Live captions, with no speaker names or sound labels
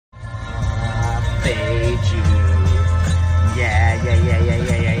fade you. Yeah.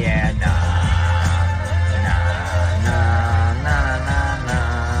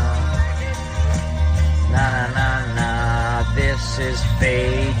 Nah. This is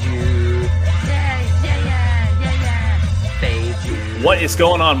fade you. Yeah. Fade you. What is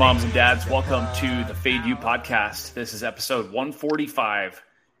going on, moms and dads? Welcome to the Fade You podcast. This is episode 145,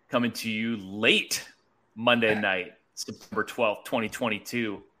 coming to you late Monday night, September 12th,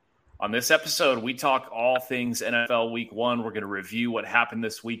 2022. On this episode, we talk all things NFL Week 1. We're going to review what happened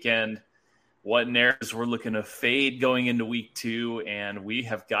this weekend, what narratives we're looking to fade going into Week 2, and we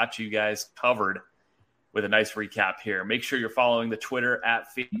have got you guys covered with a nice recap here. Make sure you're following the Twitter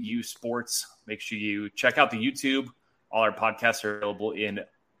at FadeUSports. Make sure you check out the YouTube. All our podcasts are available in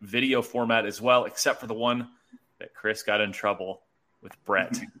video format as well, except for the one that Chris got in trouble with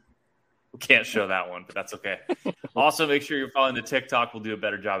Brett. We can't show that one, but that's okay. Also, make sure you're following the TikTok. We'll do a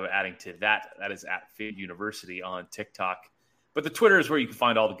better job of adding to that. That is at Fade University on TikTok. But the Twitter is where you can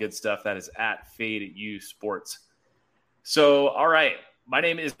find all the good stuff. That is at FadeUSports. So, all right. My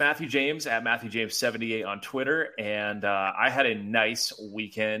name is Matthew James at MatthewJames78 on Twitter. And I had a nice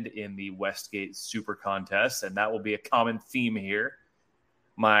weekend in the Westgate Super Contest, and that will be a common theme here.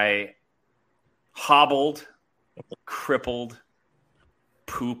 My hobbled, crippled,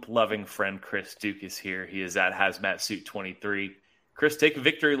 poop-loving friend Chris Duke is here. He is at Hazmat Suit 23. Chris, take a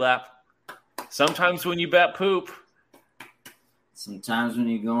victory lap. Sometimes when you bet poop. Sometimes when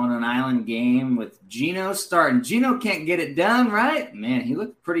you go on an island game with Geno starting. Geno can't get it done, right? Man, he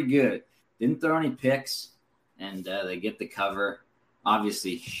looked pretty good. Didn't throw any picks, and they get the cover.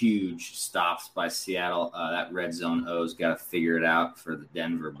 Obviously, huge stops by Seattle. That red zone O's got to figure it out for the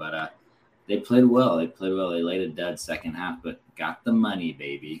Denver, but they played well. They laid a dud second half, but got the money,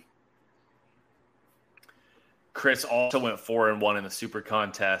 baby. Chris also went 4-1 in the Super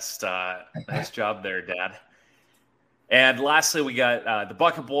Contest. Nice job there, Dad. And lastly, we got the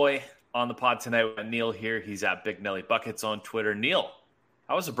Bucket Boy on the pod tonight. We got Neil here. He's at Big Nelly Buckets on Twitter. Neil,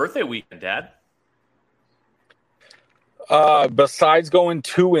 how was the birthday weekend, Dad? Besides going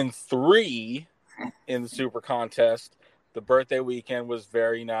 2-3 in the Super Contest, the birthday weekend was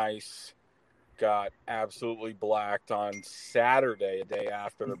very nice. Got absolutely blacked on Saturday, a day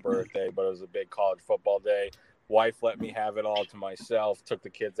after the birthday, but it was a big college football day. Wife let me have it all to myself. Took the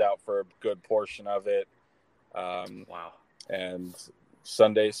kids out for a good portion of it. Wow. And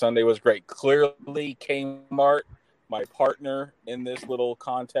Sunday was great. Clearly, Kmart, my partner in this little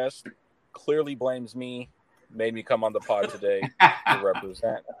contest, clearly blames me. Made me come on the pod today to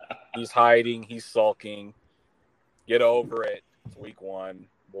represent. He's hiding. He's sulking. Get over it. It's week 1.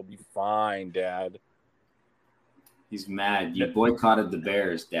 We'll be fine, Dad. He's mad. You boycotted the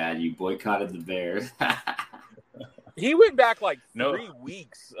Bears, Dad. You boycotted the Bears. He went back like 3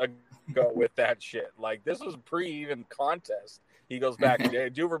 weeks ago with that shit. Like, this was pre-even contest. He goes back. I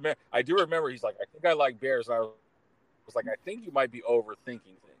do remember. He's like, I think I like Bears. And I was like, I think you might be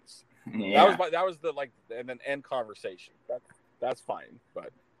overthinking things. Yeah. That was the like, and then end conversation. That's fine,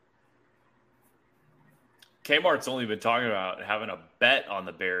 but. Kmart's only been talking about having a bet on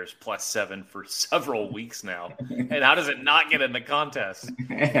the Bears +7 for several weeks now. And how does it not get in the contest?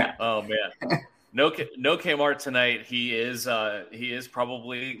 Yeah. Oh, man. No Kmart tonight. He is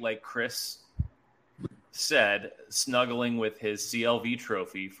probably, like Chris said, snuggling with his CLV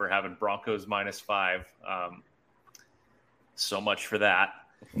trophy for having Broncos -5. So much for that.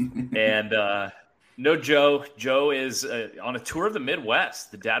 And no Joe. Joe is on a tour of the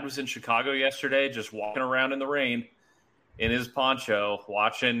Midwest. The dad was in Chicago yesterday, just walking around in the rain in his poncho,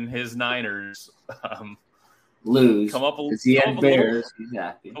 watching his Niners lose. Come up a Bears. He's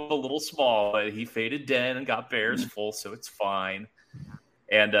happy. A little small, but he faded dead and got Bears full, so it's fine.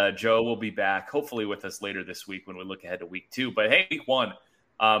 And Joe will be back, hopefully, with us later this week when we look ahead to week 2. But hey, week 1,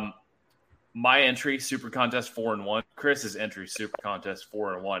 my entry, Super Contest 4-1. Chris's entry, Super Contest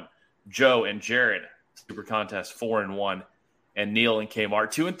 4-1. Joe and Jared, Super Contest 4-1. And Neil and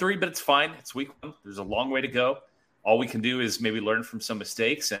Kmart 2-3, but it's fine. It's week 1. There's a long way to go. All we can do is maybe learn from some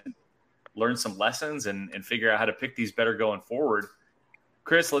mistakes and learn some lessons and figure out how to pick these better going forward.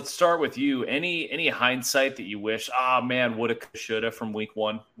 Chris, let's start with you. Any hindsight that you wish, man, woulda, shoulda from week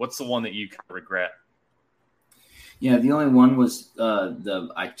 1? What's the one that you regret? Yeah, the only one was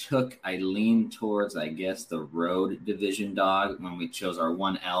I leaned towards, I guess, the road division dog when we chose our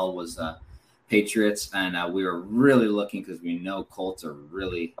 1L was Patriots, and we were really looking because we know Colts are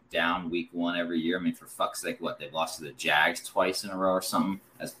really down week 1 every year. I mean, for fuck's sake, they've lost to the Jags twice in a row or something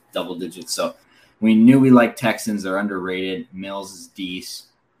as double digits. So we knew we liked Texans. They're underrated. Mills is decent,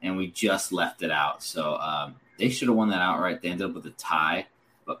 and we just left it out. So they should have won that outright. They ended up with a tie.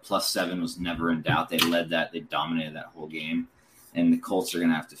 but +7 was never in doubt. They led that. They dominated that whole game. And the Colts are going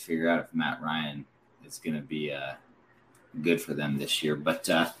to have to figure out if Matt Ryan is going to be good for them this year. But,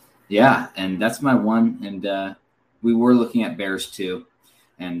 yeah, and that's my one. And we were looking at Bears too.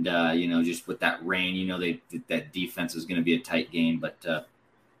 And, just with that rain, that defense is going to be a tight game. But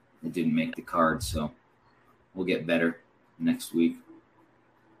it didn't make the card. So we'll get better next week.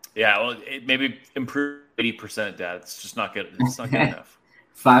 Yeah, well, it maybe improve 80%, Dad. It's just not good. It's not good enough.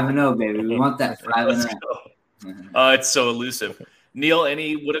 5-0, baby. We want that 5-0. It's so elusive. Neil,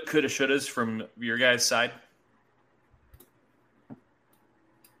 any woulda, coulda, shouldas from your guys' side?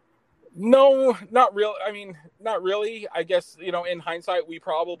 No, not real. I mean, not really. I guess, in hindsight, we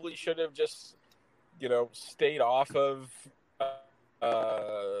probably should have just, stayed off of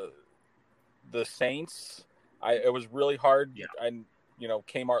the Saints. It was really hard. Yeah. And,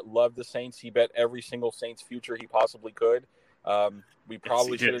 Kmart loved the Saints. He bet every single Saints future he possibly could. We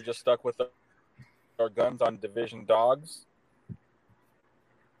probably should have just stuck with our guns on division dogs.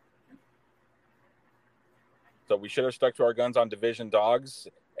 So we should have stuck to our guns on division dogs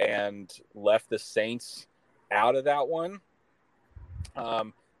and left the Saints out of that one.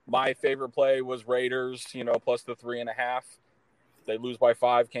 My favorite play was Raiders, plus the 3.5. They lose by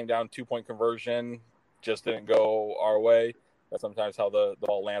 5, came down 2-point conversion, just didn't go our way. That's sometimes how the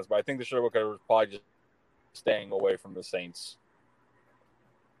ball lands. But I think the should have probably just staying away from the Saints.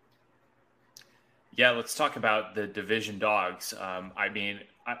 Yeah, let's talk about the division dogs.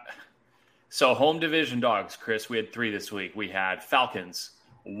 So home division dogs, Chris, we had 3 this week. We had Falcons,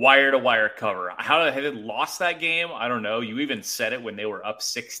 wire-to-wire cover. How they had lost that game, I don't know. You even said it when they were up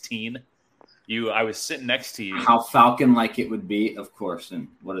 16. I was sitting next to you. How Falcon-like it would be, of course. And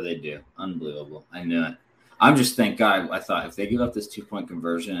what do they do? Unbelievable. I knew it. I'm just, thank God, I thought if they give up this 2-point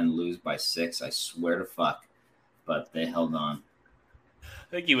conversion and lose by 6, I swear to fuck. But they held on.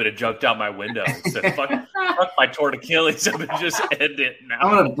 I think you would have jumped out my window and said, fuck my torn Achilles and just end it now. I'm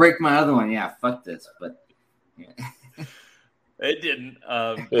going to break my other one. Yeah, fuck this. But yeah. It didn't.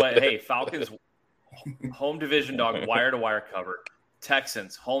 But, hey, Falcons, home division dog, wire-to-wire cover.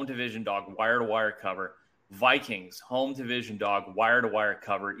 Texans, home division dog, wire-to-wire cover. Vikings, home division dog, wire-to-wire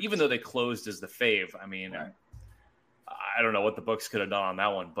cover. Even though they closed as the fave, I mean, right. I don't know what the books could have done on that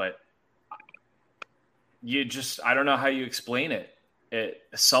one. But I don't know how you explain it.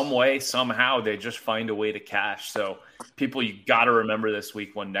 Some way, somehow, they just find a way to cash. So, people, you got to remember this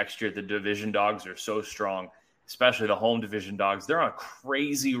week when next year the division dogs are so strong, especially the home division dogs. They're on a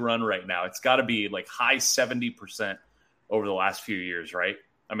crazy run right now. It's got to be like high 70% over the last few years, right?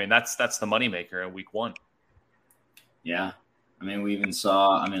 I mean, that's the moneymaker in week 1. Yeah. I mean, we even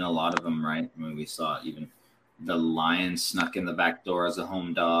saw, a lot of them, right? I mean, we saw even the Lions snuck in the back door as a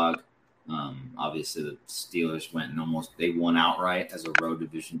home dog. Obviously, the Steelers went and they won outright as a road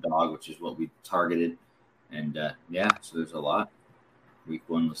division dog, which is what we targeted. And, so there's a lot. Week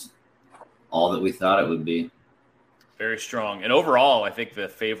 1 was all that we thought it would be. Very strong. And overall, I think the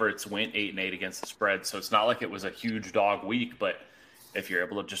favorites went 8-8 against the spread. So it's not like it was a huge dog week, but if you're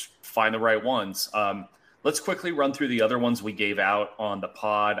able to just find the right ones. Let's quickly run through the other ones we gave out on the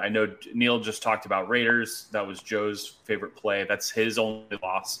pod. I know Neil just talked about Raiders. That was Joe's favorite play. That's his only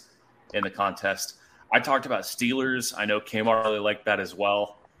loss in the contest. I talked about Steelers. I know Kmart really liked that as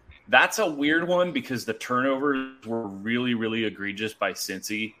well. That's a weird one because the turnovers were really, really egregious by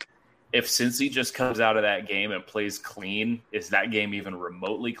Cincy. If Cincy just comes out of that game and plays clean, is that game even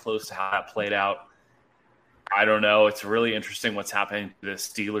remotely close to how that played out? I don't know. It's really interesting what's happening to the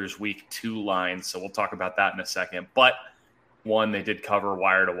Steelers week 2 line, so we'll talk about that in a second. But one, they did cover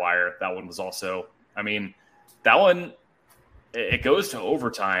wire to wire. That one was also, that one, it goes to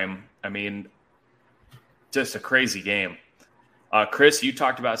overtime. Just a crazy game. Chris, you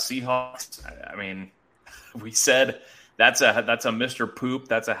talked about Seahawks. We said that's a Mr. Poop.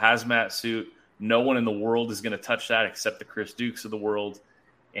 That's a hazmat suit. No one in the world is going to touch that except the Chris Dukes of the world.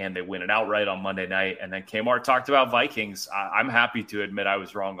 And they win it outright on Monday night. And then Kmart talked about Vikings. I'm happy to admit I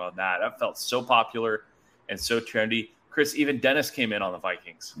was wrong on that. That felt so popular and so trendy. Chris, even Dennis came in on the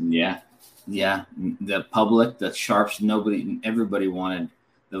Vikings. Yeah. The public, the sharps, everybody wanted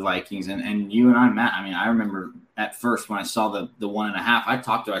the Vikings. And you and I, Matt, I remember at first when I saw the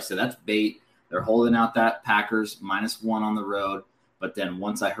 1.5, I said, that's bait. They're holding out that Packers -1 on the road. But then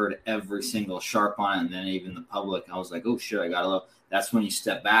once I heard every single sharp on it, and then even the public, I was like, oh, shit, I got to look. That's when you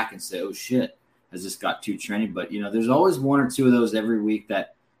step back and say, oh, shit, has this got too trendy? But, there's always 1 or 2 of those every week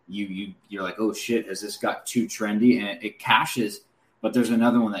that you're like, oh, shit, has this got too trendy? And it cashes, but there's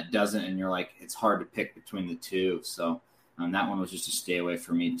another one that doesn't, and you're like, it's hard to pick between the 2. So that one was just a stay away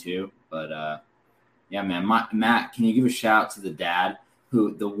for me too. But, yeah, man, Matt, can you give a shout out to the dad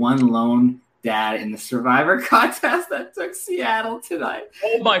the one lone dad in the Survivor contest that took Seattle tonight.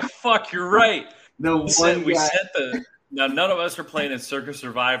 Oh my fuck, you're right. None None of us are playing in Circus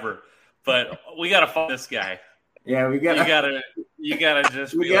Survivor, but we gotta find this guy. Yeah, you gotta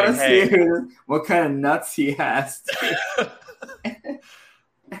just we be gotta like, see hey. what kind of nuts he has.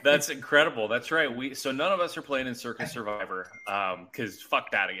 That's incredible. That's right. So none of us are playing in Circus Survivor because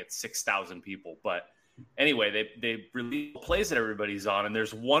fuck that, I get 6,000 people. But anyway, they release plays that everybody's on, and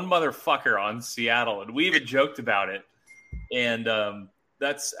there's one motherfucker on Seattle, and we even joked about it. And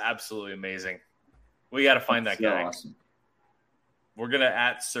that's absolutely amazing. We got to find that guy. Awesome. We're gonna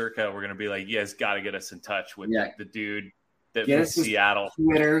at Circa. We're gonna be like, you guys got to get us in touch with the dude that get from us his Seattle.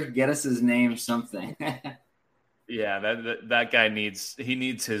 Twitter, get us his name, something. Yeah, that guy needs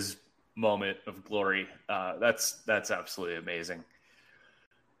his moment of glory. That's absolutely amazing.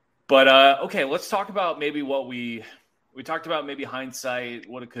 But okay, let's talk about maybe what we talked about. Maybe hindsight,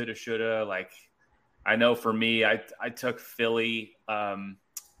 woulda, coulda, shoulda. Like, I know for me, I took Philly. I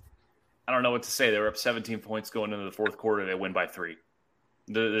don't know what to say. They were up 17 points going into the fourth quarter. They win by 3.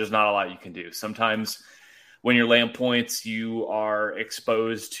 There's not a lot you can do. Sometimes when you're laying points, you are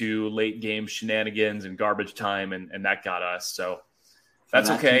exposed to late game shenanigans and garbage time, and that got us. So that's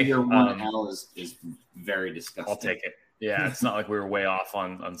okay. Your 1L is very disgusting. I'll take it. Yeah, it's not like we were way off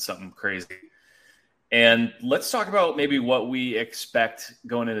on something crazy. And let's talk about maybe what we expect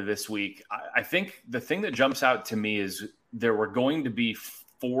going into this week. I think the thing that jumps out to me is there were going to be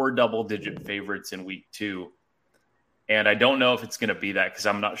 4 double-digit favorites in week 2. And I don't know if it's going to be that because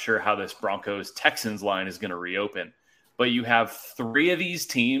I'm not sure how this Broncos-Texans line is going to reopen. But you have 3 of these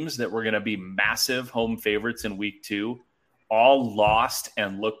teams that were going to be massive home favorites in week 2, all lost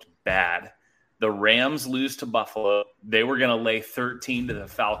and looked bad. The Rams lose to Buffalo. They were going to lay 13 to the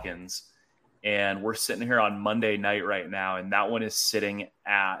Falcons. And we're sitting here on Monday night right now, and that one is sitting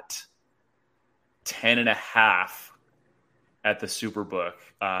at 10.5 at the Superbook.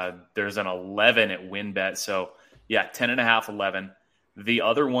 There's an 11 at WinBet. So, yeah, 10.5, 11. The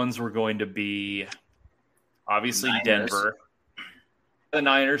other ones were going to be obviously Niners. Denver. The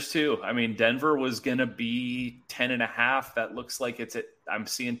Niners, too. I mean, Denver was going to be 10.5. That looks like it's at – I'm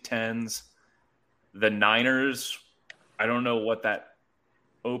seeing 10s. The Niners, I don't know what that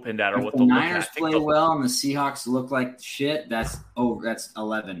opened at or what the they'll Niners look at. play well and the Seahawks look like shit. That's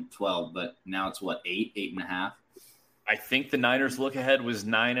 11, 12, but now it's what, 8.5? I think the Niners look ahead was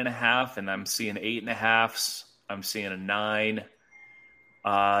 9.5, and I'm seeing 8.5s. I'm seeing a 9.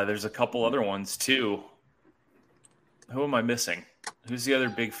 There's a couple other ones too. Who am I missing? Who's the other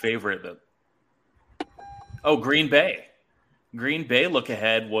big favorite? Oh, Green Bay. Green Bay look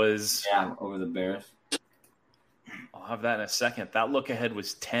ahead was over the Bears. I'll have that in a second. That look ahead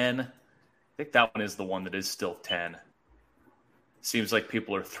was 10. I think that one is the one that is still 10. Seems like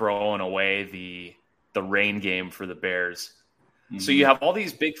people are throwing away the rain game for the Bears. Mm-hmm. So you have all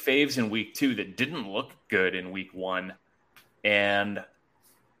these big faves in week 2 that didn't look good in week 1. And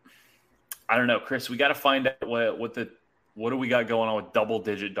I don't know, Chris, we got to find out what do we got going on with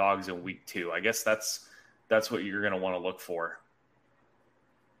double-digit dogs in week 2. I guess that's what you're going to want to look for.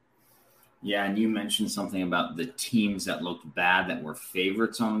 Yeah, and you mentioned something about the teams that looked bad that were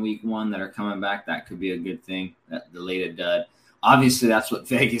favorites on week 1 that are coming back. That could be a good thing. That delayed a dud. Obviously, that's what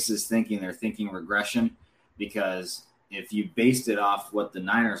Vegas is thinking. They're thinking regression because if you based it off what the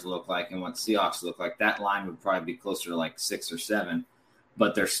Niners look like and what Seahawks look like, that line would probably be closer to like 6 or 7.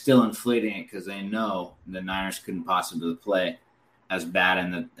 But they're still inflating it because they know the Niners couldn't possibly play as bad,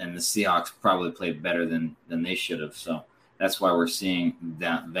 and the Seahawks probably played better than they should have. So that's why we're seeing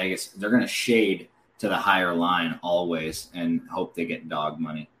that Vegas, they're going to shade to the higher line always and hope they get dog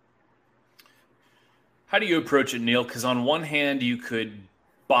money. How do you approach it, Neil? Because on one hand, you could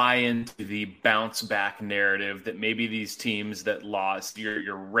buy into the bounce back narrative that maybe these teams that lost,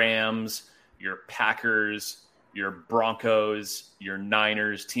 your Rams, your Packers, your Broncos, your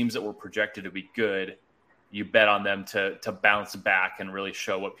Niners, teams that were projected to be good, you bet on them to bounce back and really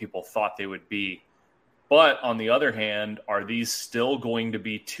show what people thought they would be. But on the other hand, are these still going to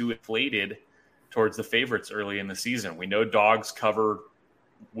be too inflated towards the favorites early in the season? We know dogs cover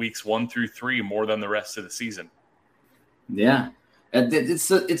weeks 1 through 3 more than the rest of the season. Yeah.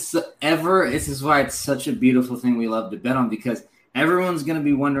 This is why it's such a beautiful thing we love to bet on, because everyone's going to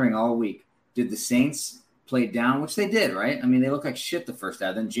be wondering all week, did the Saints play down? Which they did, right? I mean, they look like shit the first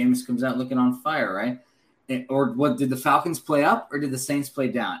half. Then Jameis comes out looking on fire, right? Or what, did the Falcons play up or did the Saints play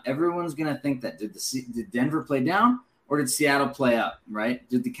down? Everyone's going to think that. Did Denver play down or did Seattle play up, right?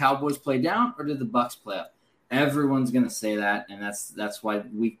 Did the Cowboys play down or did the Bucks play up? Everyone's going to say that, and that's why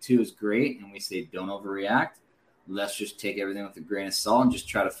week 2 is great, and we say don't overreact. let's just take everything with a grain of salt and just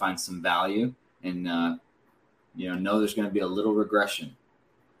try to find some value and, know there's going to be a little regression.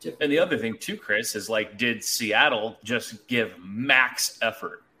 Typically. And the other thing too, Chris, is like, did Seattle just give max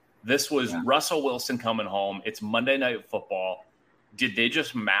effort? This was Russell Wilson coming home. It's Monday Night Football. Did they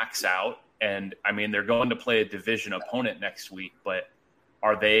just max out? And I mean, they're going to play a division opponent next week, but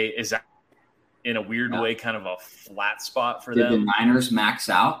is that in a weird way kind of a flat spot for them? Did the Niners max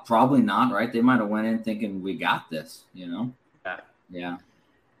out? Probably not, right? They might have went in thinking we got this, Yeah.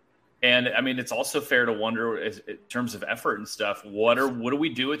 And I mean, it's also fair to wonder in terms of effort and stuff, what do we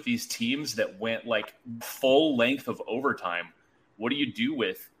do with these teams that went like full length of overtime? What do you do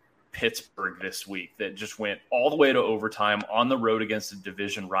with Pittsburgh this week that just went all the way to overtime on the road against a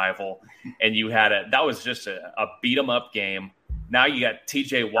division rival? And you had that was just a beat 'em up game. Now you got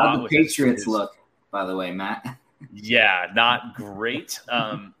TJ Watt. How the Patriots look, by the way, Matt? Yeah, not great.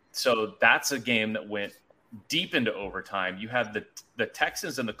 So that's a game that went deep into overtime. You had the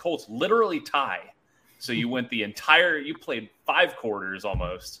Texans and the Colts literally tie. So you played 5 quarters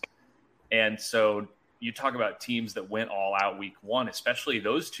almost. And so you talk about teams that went all out week 1, especially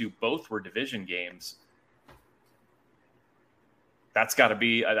those two, both were division games. That's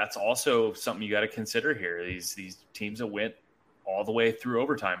also something you got to consider here. These teams that went all the way through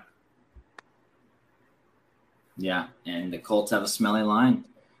overtime. Yeah, and the Colts have a smelly line.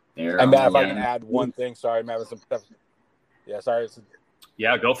 And Matt, if I can add one thing, sorry, Matt. Sorry.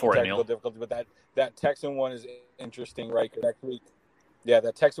 Yeah, go for it, Neil. Difficulty, but that Texan one is interesting, right? Next week. Yeah,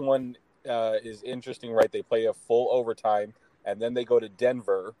 that Texan one is interesting, right? They play a full overtime, and then they go to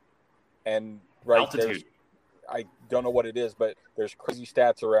Denver, and altitude. I don't know what it is, but there's crazy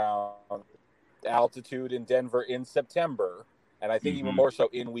stats around altitude in Denver in September, and I think even more so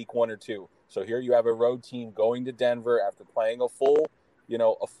in week 1 or 2. So here you have a road team going to Denver after playing a full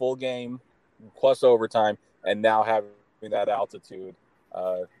game plus overtime, and now having that altitude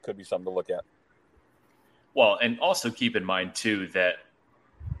could be something to look at. Well, and also keep in mind too that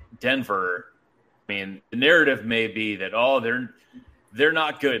Denver, I mean, the narrative may be that they're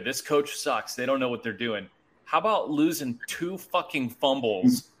not good. This coach sucks. They don't know what they're doing. How about losing 2 fucking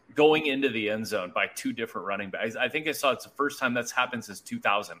fumbles going into the end zone by 2 different running backs? I think I saw it's the first time that's happened since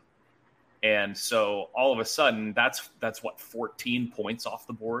 2000. And so all of a sudden, that's what, 14 points off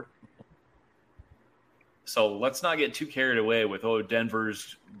the board. So let's not get too carried away with,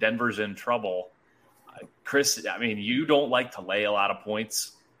 Denver's in trouble. Chris, I mean, you don't like to lay a lot of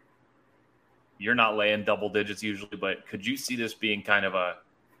points. You're not laying double digits usually, but could you see this being kind of a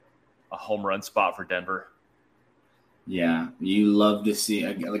home run spot for Denver? Yeah, you love to see,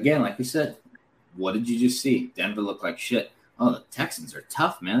 again, like we said, what did you just see? Denver looked like shit. Oh, the Texans are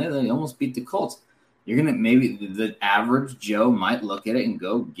tough, man. They almost beat the Colts. You're going to maybe the average Joe might look at it and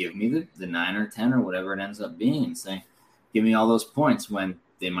go, give me the 9 or 10 or whatever it ends up being and say, give me all those points when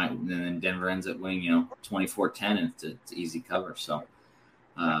they might, and then Denver ends up winning, 24-10 and it's easy cover. So,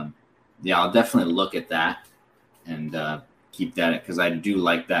 I'll definitely look at that and keep that because I do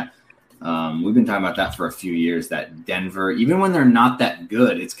like that. We've been talking about that for a few years, that Denver, even when they're not that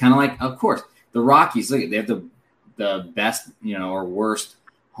good, it's kind of like, of course, the Rockies, look, they have the best, or worst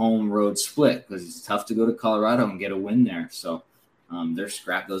home road split because it's tough to go to Colorado and get a win there. So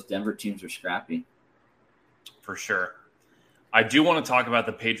those Denver teams are scrappy. For sure. I do want to talk about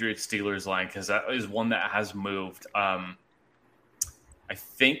the Patriots-Steelers line because that is one that has moved. I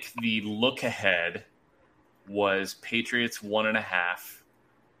think the look ahead was Patriots 1.5.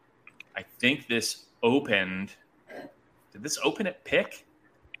 I think this opened. Did this open at pick?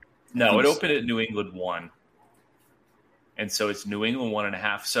 No, it opened at New England 1. And so it's New England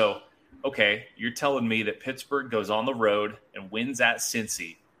 1.5. So, okay, you're telling me that Pittsburgh goes on the road and wins at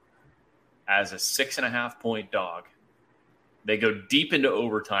Cincy as a 6.5-point dog. They go deep into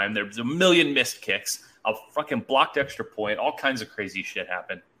overtime. There's a million missed kicks, a fucking blocked extra point, all kinds of crazy shit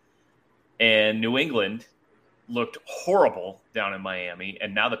happened. And New England looked horrible down in Miami,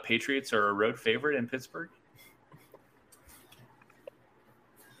 and now the Patriots are a road favorite in Pittsburgh?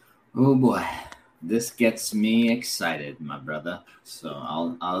 Oh, boy. This gets me excited, my brother. So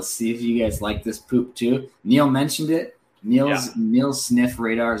I'll see if you guys like this poop too. Neil mentioned it. Neil's sniff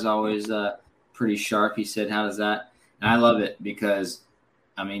radar is always pretty sharp. He said, "How does that?" And I love it because,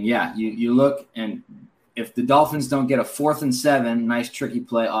 I mean, you look, and if the Dolphins don't get a 4th and 7, nice tricky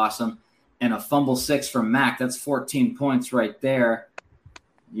play, awesome, and a fumble 6 from Mac, that's 14 points right there.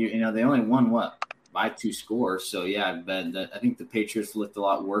 They only won by 2 scores. So, I think the Patriots looked a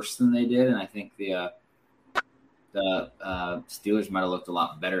lot worse than they did, and I think the Steelers might have looked a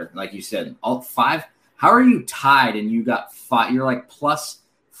lot better. Like you said, all 5. How are you tied and you got 5? You're like plus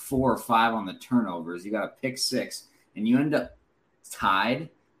 4 or 5 on the turnovers. You got a pick 6, and you end up tied.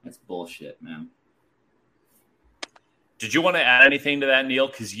 That's bullshit, man. Did you want to add anything to that, Neil?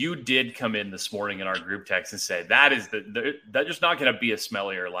 Because you did come in this morning in our group text and say that is that's just not going to be a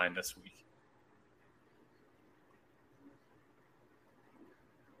smellier line this week.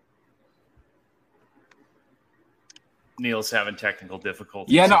 Neil's having technical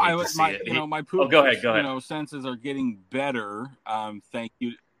difficulties. Yeah, no, my poop. Go ahead. Senses are getting better. Thank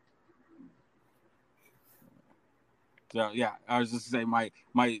you. So yeah, I was just saying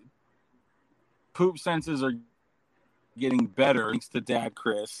my poop senses are getting better thanks to Dad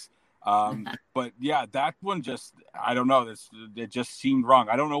Chris. But yeah, that one just, I don't know. It just seemed wrong.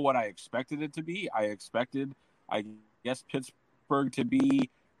 I don't know what I expected it to be. I expected, I guess, Pittsburgh to be,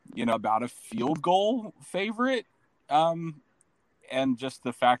 about a field goal favorite. And just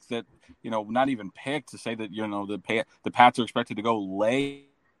the fact that, not even picked to say that, the Pats are expected to go lay,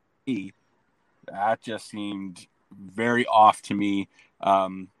 that just seemed very off to me.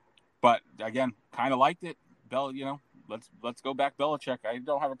 But again, kind of liked it. Let's go back Belichick. I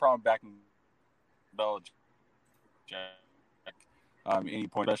don't have a problem backing Belichick any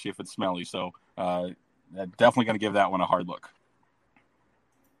point, especially if it's smelly. So definitely going to give that one a hard look.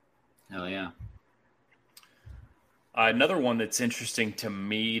 Hell yeah. Another one that's interesting to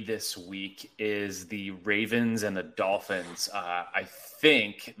me this week is the Ravens and the Dolphins. I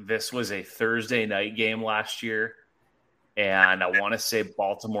think this was a Thursday night game last year. And I want to say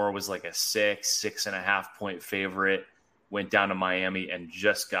Baltimore was like a 6.5 point favorite, went down to Miami and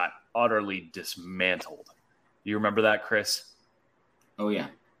just got utterly dismantled. Do you remember that, Chris? Oh, yeah.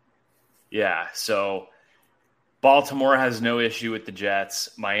 Yeah. So Baltimore has no issue with the Jets.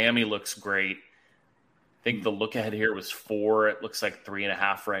 Miami looks great. I think the look ahead here was 4. It looks like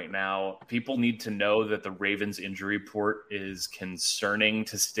 3.5 right now. People need to know that the Ravens injury report is concerning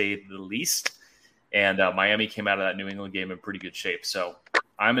to say the least. And Miami came out of that New England game in pretty good shape. So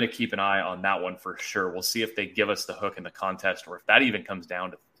I'm going to keep an eye on that one for sure. We'll see if they give us the hook in the contest or if that even comes down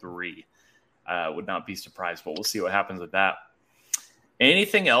to 3. Would not be surprised, but we'll see what happens with that.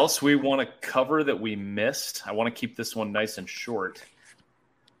 Anything else we want to cover that we missed? I want to keep this one nice and short.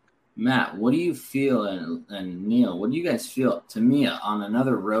 Matt, what do you feel, and Neil, what do you guys feel? To me, on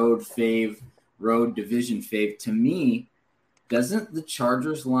another road division fave, to me, doesn't the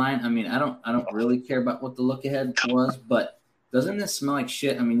Chargers line, I mean, I don't really care about what the look ahead was, but doesn't this smell like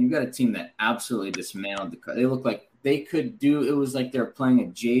shit? I mean, you've got a team that absolutely dismantled they look like they could do, it was like they're playing a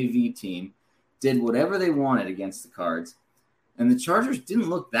JV team, did whatever they wanted against the Cards. And the Chargers didn't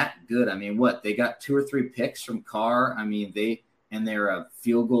look that good. I mean, they got 2 or 3 picks from Carr. I mean, they're a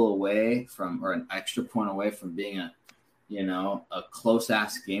field goal away from, or an extra point away from being a close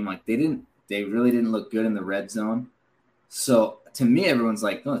ass game. Like they really didn't look good in the red zone. So to me, everyone's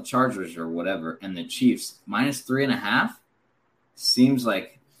like, no, the Chargers or whatever. And the Chiefs -3.5 seems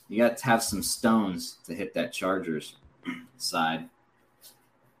like you got to have some stones to hit that Chargers side.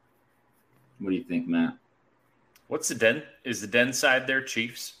 What do you think, Matt? What's the Den? Is the Den side there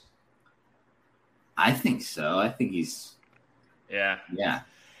Chiefs? I think so. I think he's. Yeah. Yeah.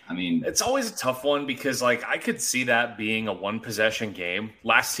 I mean, it's always a tough one because, I could see that being a 1-possession game.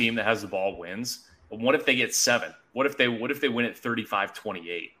 Last team that has the ball wins. But what if they get 7? What if they win at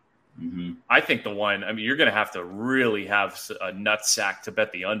 35-28? Mm-hmm. I think you're going to have to really have a nut sack to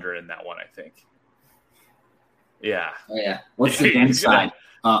bet the under in that one, I think. Yeah. Oh, yeah. What's the inside?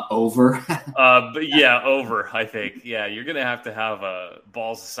 Over? But yeah, over, I think. Yeah, you're going to have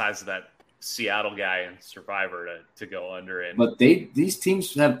balls the size of that Seattle guy and Survivor to go under. But these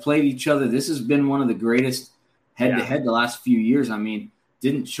teams have played each other. This has been one of the greatest head-to-head the last few years. I mean,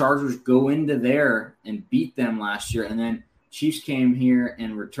 didn't Chargers go into there and beat them last year? And then Chiefs came here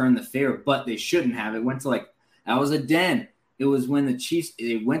and returned the favor, but they shouldn't have. It went to that was a Den. It was when the Chiefs,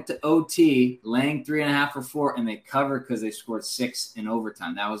 they went to OT, laying 3.5 or 4, and they covered because they scored 6 in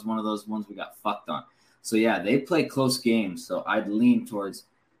overtime. That was one of those ones we got fucked on. So, yeah, they play close games. So I'd lean towards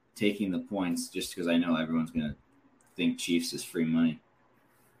taking the points just because I know everyone's going to think Chiefs is free money.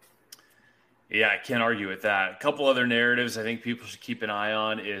 Yeah, I can't argue with that. A couple other narratives I think people should keep an eye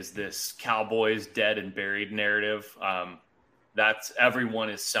on is this Cowboys dead and buried narrative. That's everyone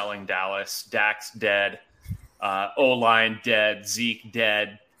is selling Dallas. Dak's dead. O-line dead. Zeke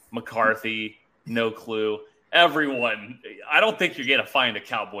dead. McCarthy, no clue. Everyone. I don't think you're going to find a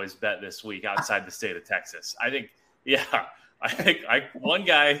Cowboys bet this week outside the state of Texas. I think one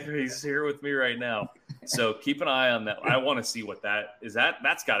guy, he's here with me right now. So keep an eye on that. I want to see what that is.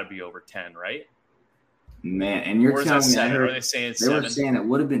 That's got to be over 10, right? Man, and you're telling me are they saying 7? They were saying it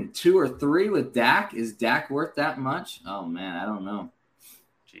would have been 2 or 3 with Dak. Is Dak worth that much? Oh man, I don't know.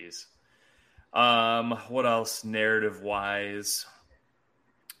 Jeez. What else narrative wise?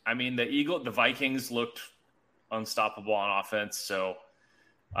 I mean, the Vikings looked unstoppable on offense. So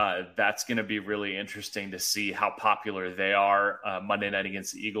that's going to be really interesting to see how popular they are Monday night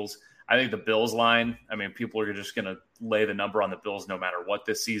against the Eagles. I think the Bills line, I mean, people are just going to lay the number on the Bills no matter what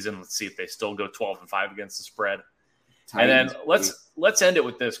this season. Let's see if they still go 12-5 against the spread. Titans. And then let's end it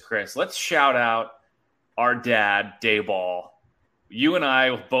with this, Chris. Let's shout out our dad, Dayball. You and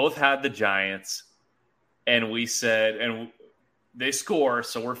I both had the Giants, and we said, and they score,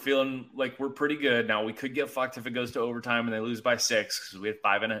 so we're feeling like we're pretty good. Now, we could get fucked if it goes to overtime and they lose by 6 because we had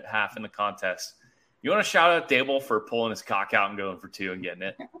 5.5 in the contest. You want to shout out Dayball for pulling his cock out and going for 2 and getting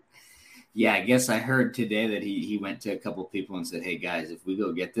it? Yeah, I guess I heard today that he went to a couple of people and said, hey, guys, if we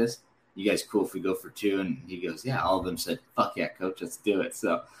go get this, you guys cool if we go for 2? And he goes, yeah, all of them said, fuck yeah, coach, let's do it.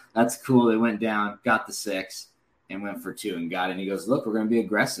 So that's cool. They went down, got the 6, and went for 2 and got it. And he goes, look, we're going to be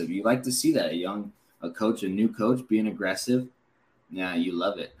aggressive. You like to see that, a coach, a new coach being aggressive. Yeah, you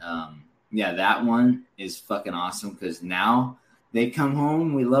love it. Yeah, that one is fucking awesome because now they come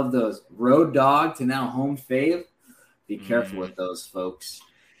home. We love those road dog to now home fave. Be careful with those folks.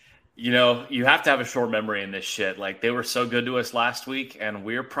 You know, you have to have a short memory in this shit. Like, they were so good to us last week, and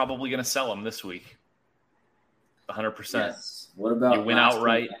we're probably going to sell them this week. 100%. Yes. What about you win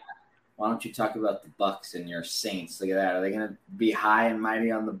outright? Why don't you talk about the Bucks and your Saints? Look at that. Are they going to be high and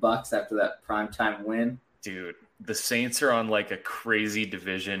mighty on the Bucks after that primetime win? Dude, the Saints are on like a crazy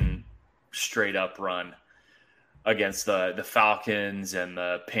division straight up run against the Falcons and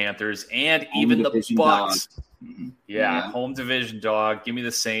the Panthers and even the Bucks. Mm-hmm. Yeah, home division dog. Give me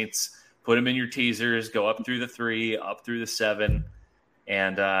the Saints. Put them in your teasers. Go up through the 3, up through the 7,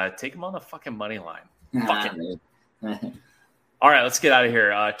 and take them on the fucking money line. Fuck it. All right, let's get out of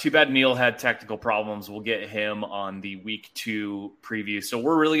here. Too bad Neil had technical problems. We'll get him on the week 2 preview. So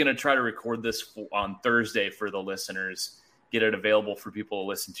we're really going to try to record this on Thursday for the listeners, get it available for people to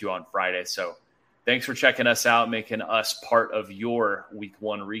listen to on Friday. So thanks for checking us out, making us part of your week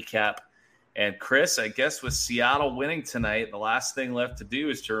 1 recap. And Chris, I guess with Seattle winning tonight, the last thing left to do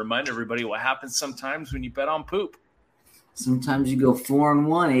is to remind everybody what happens sometimes when you bet on poop. Sometimes you go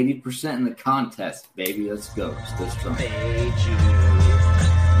 4-1, 80% in the contest, baby. Let's go. Still strong. Fade you.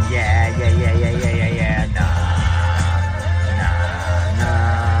 Yeah. Nah.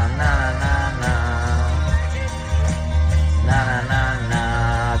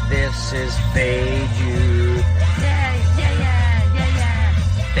 This is Fade You.